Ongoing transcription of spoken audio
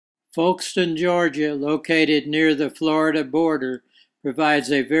Folkston, Georgia, located near the Florida border,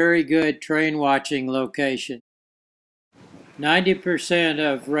 provides a very good train watching location. 90%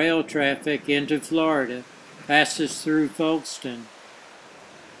 of rail traffic into Florida passes through Folkston.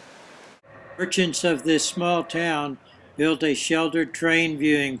 Merchants of this small town built a sheltered train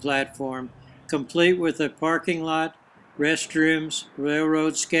viewing platform, complete with a parking lot, restrooms,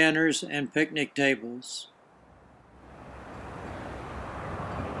 railroad scanners, and picnic tables.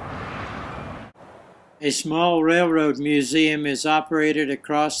 A small railroad museum is operated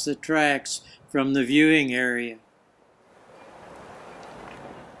across the tracks from the viewing area.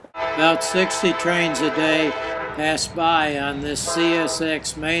 About 60 trains a day pass by on this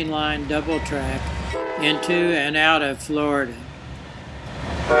CSX mainline double track into and out of Florida.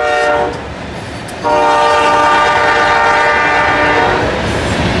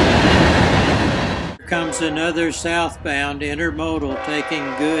 Here comes another southbound intermodal taking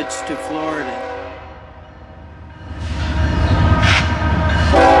goods to Florida.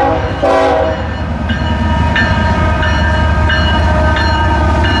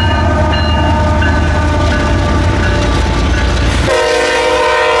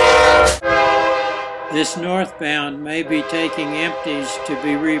 This northbound may be taking empties to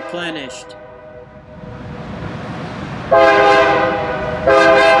be replenished.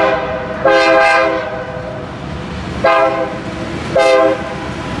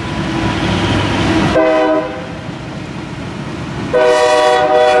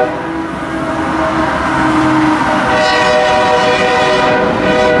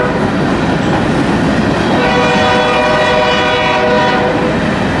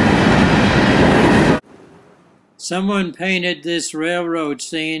 Someone painted this railroad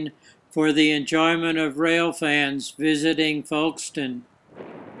scene for the enjoyment of rail fans visiting Folkston.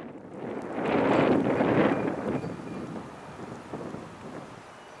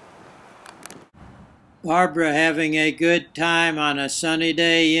 Barbara having a good time on a sunny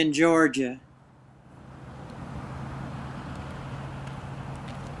day in Georgia.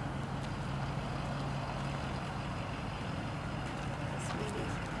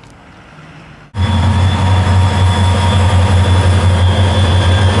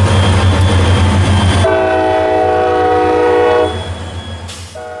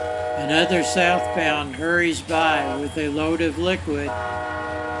 Another southbound hurries by with a load of liquid.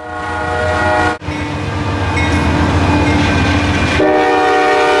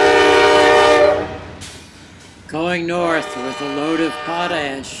 Going north with a load of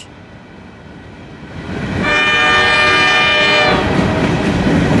potash.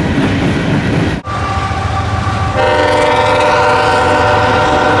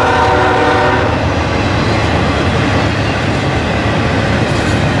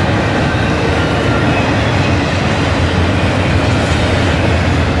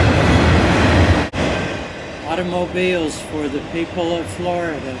 Automobiles for the people of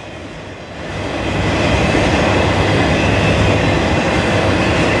Florida.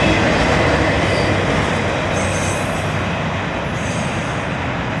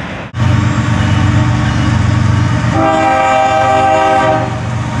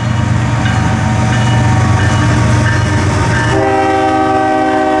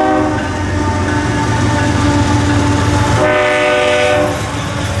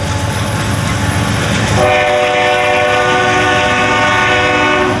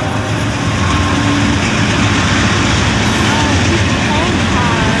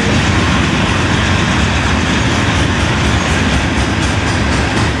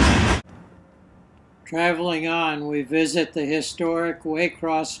 Traveling on, we visit the historic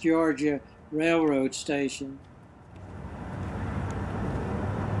Waycross, Georgia Railroad Station.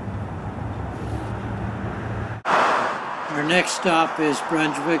 Our next stop is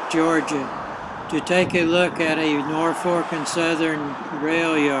Brunswick, Georgia, to take a look at a Norfolk and Southern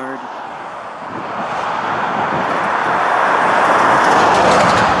rail yard.